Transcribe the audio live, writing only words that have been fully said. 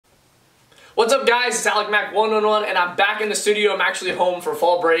What's up guys, it's AlecMac111 and I'm back in the studio. I'm actually home for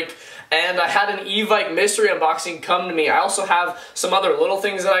fall break and I had an Evike mystery unboxing come to me. I also have some other little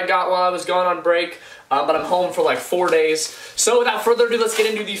things that I got while I was gone on break, but I'm home for like 4 days. So without further ado, let's get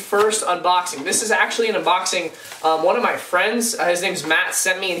into the first unboxing. This is actually an unboxing one of my friends, his name's Matt,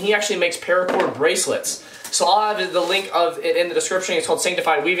 sent me, and he actually makes paracord bracelets. So I'll have the link of it in the description. It's called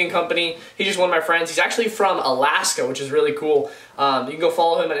Sanctified Weaving Company. He's just one of my friends. He's actually from Alaska, which is really cool. You can go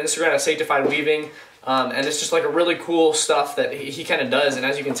follow him on Instagram at Sanctified Weaving. And it's just like a really cool stuff that he kind of does. And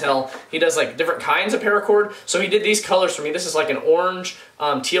as you can tell, he does like different kinds of paracord. So he did these colors for me. This is like an orange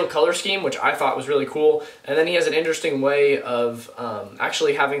teal color scheme, which I thought was really cool. And then he has an interesting way of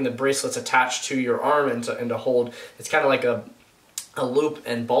actually having the bracelets attached to your arm and to hold. It's kind of like a loop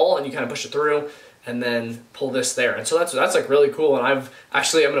and ball, and you kind of push it through and then pull this there. And so that's like really cool. And I'm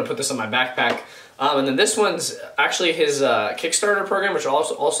gonna put this on my backpack. And then this one's actually his Kickstarter program, which I'll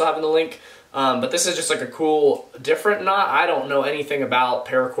also have in the link. But this is just like a cool, different knot. I don't know anything about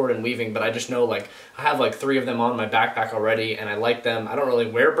paracord and weaving, but I just know like I have like 3 of them on my backpack already, and I like them. I don't really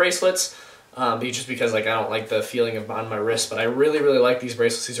wear bracelets, just because like I don't like the feeling of on my wrist, but I really like these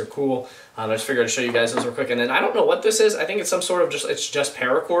bracelets. These are cool. I just figured I'd show you guys those real quick. And then I don't know what this is. I think it's some sort of it's just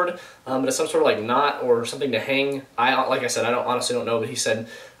paracord, but it's some sort of like knot or something to hang. Like I said, I honestly don't know, but he said,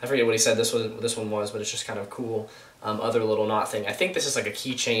 I forget what he said this one was, but it's just kind of cool. Other little knot thing. I think this is like a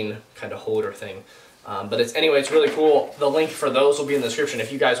keychain kind of holder thing. But anyway, it's really cool. The link for those will be in the description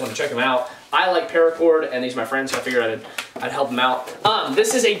if you guys want to check them out. I like paracord, and these are my friends, so I figured I'd help them out.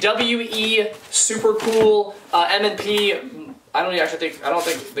 This is a WE super cool M&P. I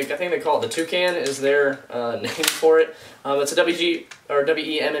think they call it the Toucan is their name for it. It's a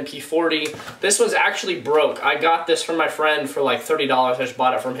WE M&P 40. This one's actually broke. I got this from my friend for like $30. I just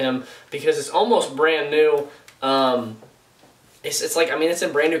bought it from him because it's almost brand new. It's like, I mean, it's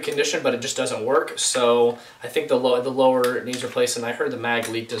in brand new condition, but it just doesn't work. So I think the lower needs replaced, and I heard the mag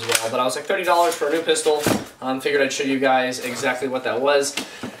leaked as well. But I was like $30 for a new pistol. Figured I'd show you guys exactly what that was.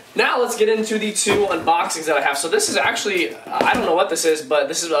 Now let's get into the 2 unboxings that I have. So this is actually, I don't know what this is, but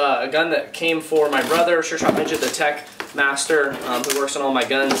this is a gun that came for my brother, Sure Shot Midget, the tech master, who works on all my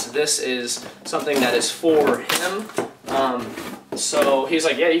guns. This is something that is for him. So he's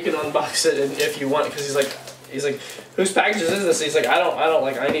like, yeah, you can unbox it if you want, because he's like, whose packages is this? He's like, I don't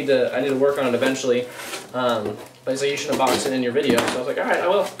like, I need to work on it eventually. But he's like, you should unbox it in your video. So I was like, all right, I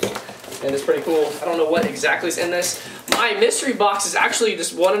will. And it's pretty cool. I don't know what exactly is in this. My mystery box is actually,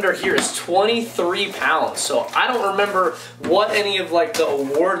 this one under here is 23 pounds. So I don't remember what any of like the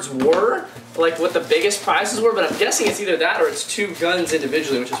awards were, like what the biggest prizes were, but I'm guessing it's either that or it's 2 guns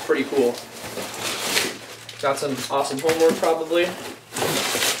individually, which is pretty cool. Got some awesome homework probably.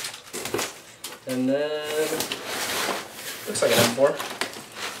 And then, looks like an M4.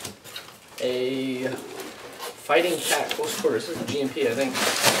 A Fighting Cat close quarters. This is a GMP, I think.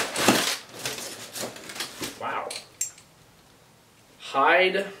 Wow.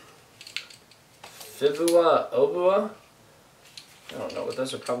 Hide Fibula Obua. I don't know, but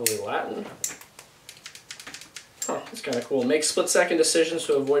those are probably Latin. Huh, that's kind of cool. Make split-second decisions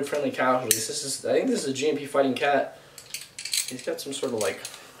to avoid friendly casualties. I think this is a GMP Fighting Cat. He's got some sort of like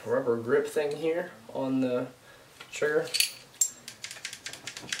rubber grip thing here on the trigger.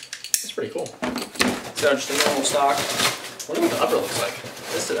 It's pretty cool. So just a normal stock. I wonder what the upper looks like.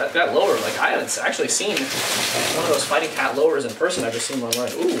 That lower, like I haven't actually seen one of those Fighting Cat lowers in person. I've just seen them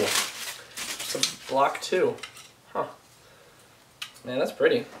online. Ooh, it's a Block 2. Huh. Man, that's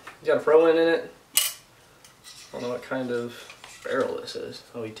pretty. You got a Pro in it. I don't know what kind of barrel this is.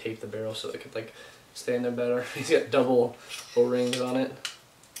 Oh, he taped the barrel so it could like stay in there better. He's got double O-rings on it.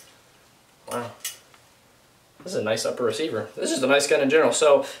 Wow. This is a nice upper receiver. This is a nice gun in general.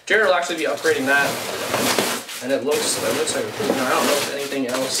 So Jared will actually be upgrading that. And it looks like a cool gun. I don't know if anything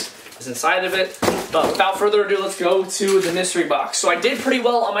else is inside of it. But without further ado, let's go to the mystery box. So I did pretty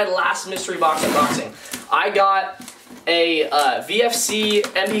well on my last mystery box unboxing. I got a VFC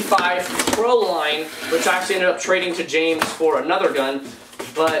MP5 Pro line, which I actually ended up trading to James for another gun.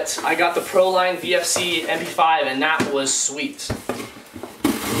 But I got the Pro line VFC MP5, and that was sweet.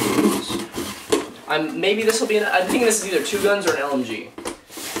 Maybe this will be I think this is either 2 guns or an LMG.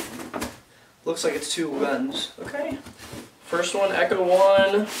 Looks like it's 2 guns. Okay. First one, Echo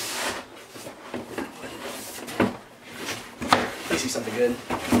 1. Please see something good.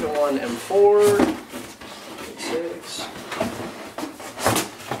 Echo 1, M4. 6.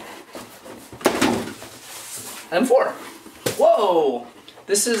 M4. Whoa!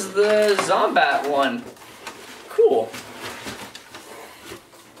 This is the Zombat one. Cool.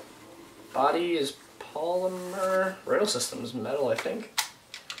 Body is polymer. Rail system is metal, I think.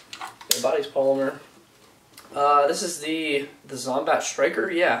 The body's polymer. This is the Zombat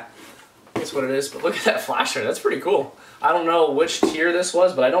Striker. Yeah, that's what it is. But look at that flashlight. That's pretty cool. I don't know which tier this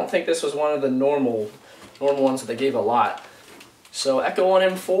was, but I don't think this was one of the normal ones that they gave a lot. So Echo 1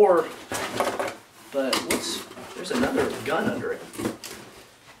 M4. But there's another gun under it.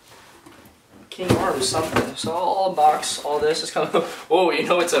 King Arms something. So I'll unbox all this. It's kind of, whoa, you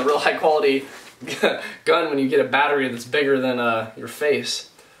know it's a real high quality gun when you get a battery that's bigger than your face.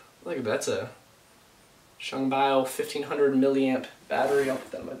 Look at that, that's a Shangbao 1500 milliamp battery. I'll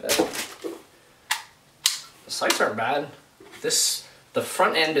put that in my bed. The sights aren't bad. The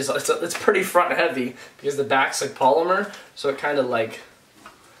front end is it's pretty front heavy because the back's like polymer, so it kind of like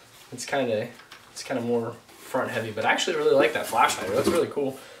it's kind of more front heavy. But I actually really like that flashlight. That's really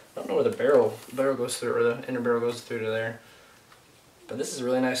cool. I don't know where the barrel goes through, or the inner barrel goes through to there. But this is a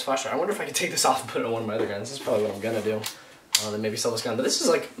really nice flashlight. I wonder if I can take this off and put it on one of my other guns. This is probably what I'm gonna do. Then maybe sell this gun. But this is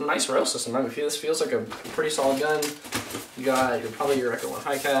like a nice rail system. I mean, this feels like a pretty solid gun. You got probably your Echo 1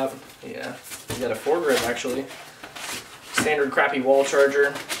 high cap. Yeah, you got a foregrip actually. Standard crappy wall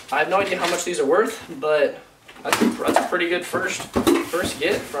charger. I have no idea how much these are worth, but that's a pretty good first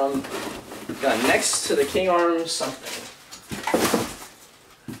get from. Got next to the King Arms something.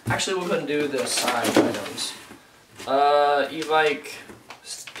 Actually, we'll go ahead and do the side items. Evike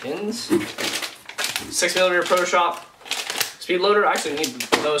pins, 6mm Pro Shop, speed loader. I actually need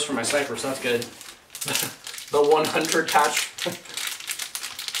those for my sniper, so that's good. The 100 patch.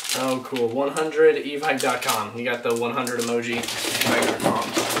 Oh, cool. 100 Evike.com. You got the 100 emoji. Evike.com.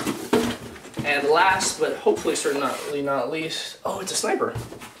 And last, but hopefully certainly not least, oh, it's a sniper.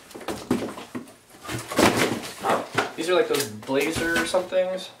 These are like those Blazer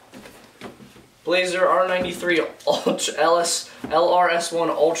somethings. Blazer R93 LRS1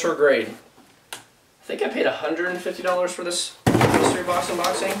 Ultra Grade. I think I paid $150 for this mystery box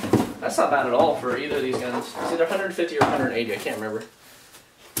unboxing. That's not bad at all for either of these guns. It's either 150 or 180, I can't remember.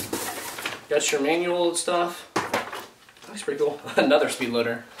 Got your manual and stuff. Looks pretty cool. Another speed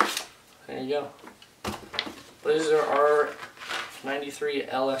loader. There you go. Blazer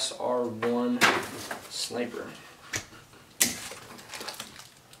R93 LSR1 Sniper.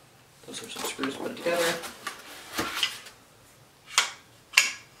 Those are some screws put together.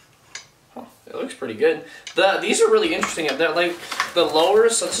 Huh, it looks pretty good. These are really interesting. They're like the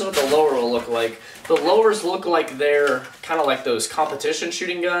lowers, so this is what the lower will look like. The lowers look like they're kind of like those competition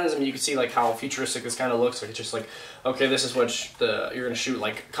shooting guns. I mean, you can see like how futuristic this kind of looks. Like it's just like, okay, this is what you're gonna shoot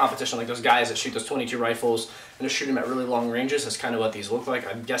like competition, like those guys that shoot those 22 rifles and just shoot them at really long ranges. That's kind of what these look like.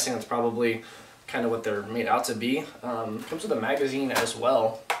 I'm guessing that's probably kind of what they're made out to be. Comes with a magazine as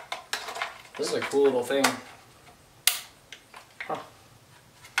well. This is a cool little thing. Huh.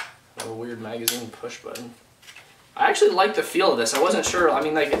 A weird magazine push button. I actually like the feel of this. I wasn't sure. I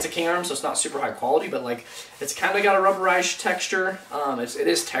mean, like it's a King Arm, so it's not super high quality, but like it's kind of got a rubberized texture. It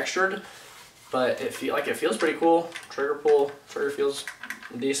is textured, but it feels pretty cool. Trigger feels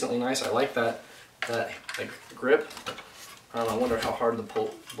decently nice. I like that like grip. I don't know. I wonder how hard the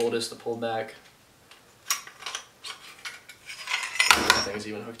bolt is to pull back. Nothing's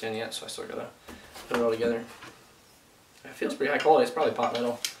even hooked in yet, so I still gotta put it all together. It feels pretty high quality. It's probably pot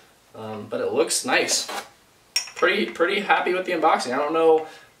metal, but it looks nice. Pretty happy with the unboxing. I don't know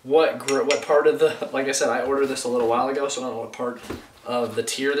what part of the, like I said, I ordered this a little while ago, so I don't know what part of the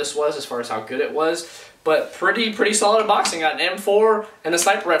tier this was as far as how good it was. But pretty solid unboxing. Got an M4 and the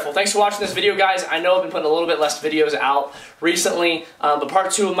sniper rifle. Thanks for watching this video, guys. I know I've been putting a little bit less videos out recently, but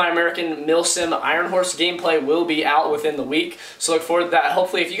part 2 of my American Milsim Iron Horse gameplay will be out within the week. So look forward to that.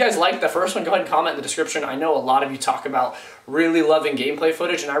 Hopefully, if you guys liked the first one, go ahead and comment in the description. I know a lot of you talk about really loving gameplay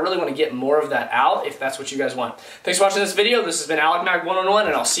footage, and I really want to get more of that out if that's what you guys want. Thanks for watching this video. This has been AlecMag111,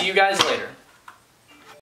 and I'll see you guys later.